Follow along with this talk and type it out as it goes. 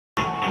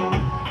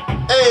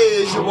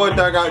Hey, it's your boy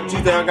Dark Out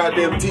G-Town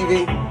Goddamn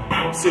TV.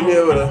 Sitting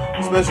here with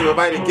a special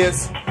invited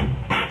guest.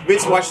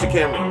 Bitch, watch the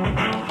camera.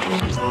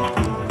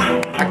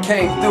 I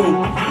came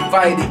through,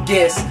 invited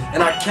guests,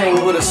 and I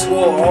came with a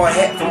sword or a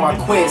hat for my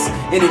quest.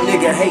 Any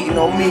nigga hating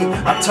on me,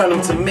 I turn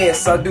them to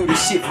mess. I do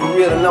this shit for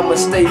real and I'ma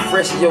stay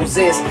fresh in your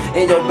zest.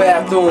 In your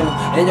bathroom,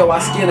 and yo, I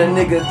skin a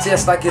nigga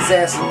just like his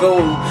ass a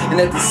goon.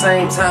 And at the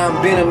same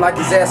time, bend him like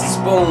his ass a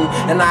spoon.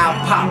 And I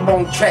pop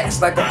on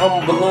tracks like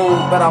an balloon.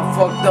 But I'm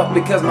fucked up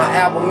because my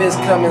album is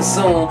coming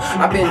soon.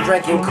 I've been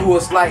drinking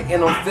Coors Light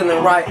and I'm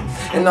feeling right.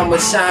 And I'ma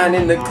shine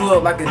in the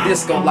club like a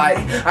disco light.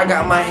 I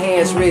got my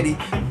hands ready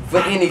for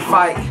any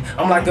fight.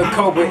 I'm like a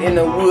cobra in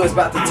the woods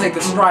about to take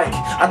a strike.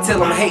 I tell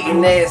them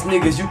hating ass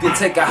niggas you can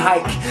take a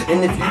hike.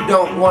 And if you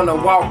don't wanna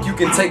walk, you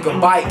can take a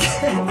bike.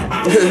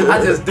 I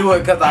just do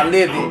it cause I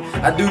live it.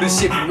 I do this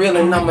shit for real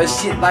and I'ma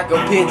shit like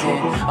a pigeon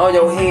on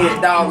your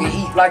head, dog, and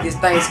eat like it's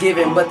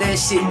Thanksgiving. But that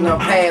shit in the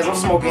past, I'm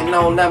smoking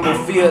on number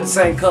field, the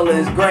same color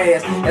as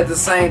grass. At the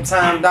same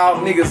time,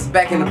 dog, niggas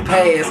back in the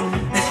past.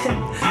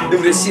 Do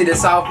this shit,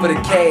 it's all for the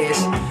cash.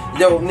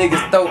 Yo,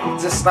 niggas dope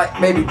just like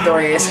baby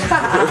thrash.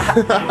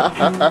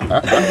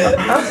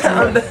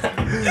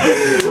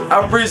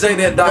 I appreciate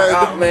that,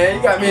 Doc, man.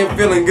 You got me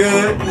feeling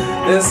good.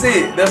 That's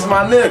it. That's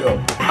my nigga.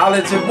 I'll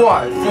let your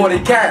boy, 40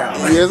 cal.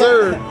 Yes,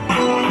 sir.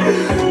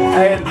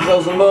 I had to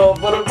show some love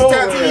for the boy.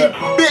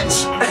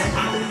 Bitch.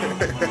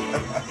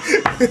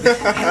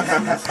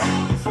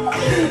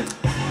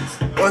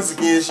 Once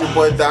again, it's your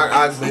boy Doc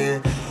Ock,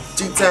 man.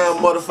 G-Town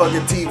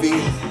motherfucking TV.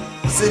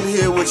 Sitting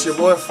here with your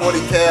boy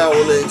 40 cal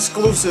on the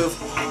exclusive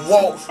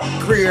Walk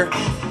Career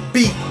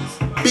beat.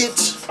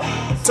 Bitch,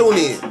 tune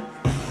in.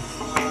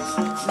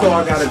 You know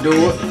I gotta do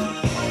it.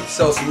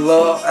 Show some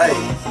love. Hey,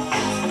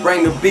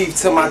 bring the beef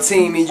to my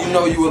team and you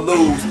know you will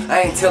lose.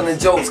 I ain't telling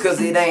jokes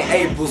cause it ain't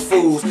April's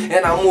Fools.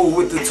 And I move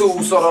with the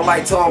tools sorta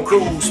like Tom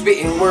Cruise.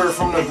 Spitting word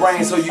from the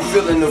brain so you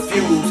feeling the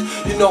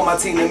fuse. You know my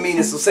team the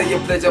meanest, so say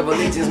your pledge of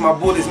allegiance. My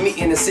bullets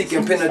meeting and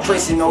seeking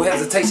penetration. No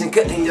hesitation,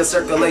 cutting your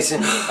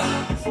circulation.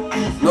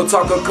 No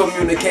talk of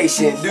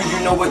communication, do you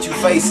know what you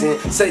facing?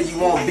 Say you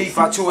want beef,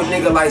 I chew a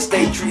nigga like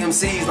steak. Treat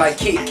MCs like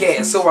Kit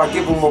Kat, so I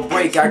give them a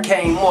break. I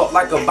came up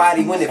like a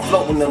body when it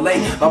float in the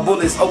lake. My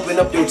bullets open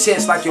up your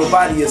chest like your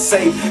body is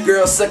safe.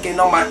 Girl sucking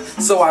on my,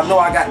 so I know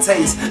I got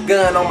taste.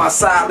 Gun on my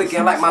side,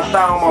 looking like my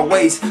thigh on my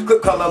waist.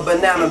 Clip color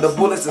banana, the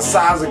bullets the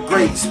size of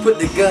grapes. Put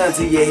the gun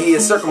to your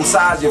head,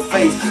 circumcise your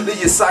face.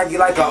 Leave you soggy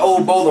like an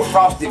old bowl of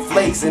frosted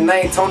flakes. And I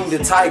ain't Tony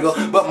the Tiger,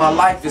 but my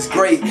life is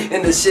great.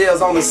 And the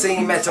shells on the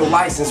scene match your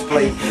license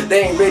plate.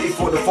 They ain't ready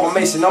for the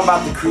formation I'm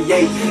about to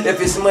create. If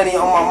it's money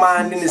on my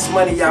mind, then it's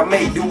money I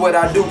make. Do what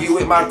I do, get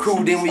with my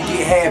crew, then we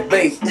get half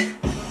baked.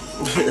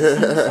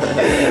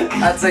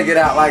 I take it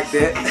out like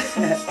that.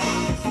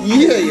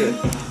 Yeah.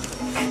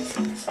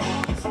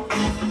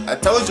 I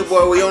told you,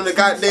 boy, we on the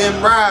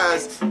goddamn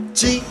rise.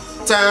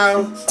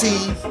 G-Town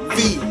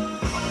TV.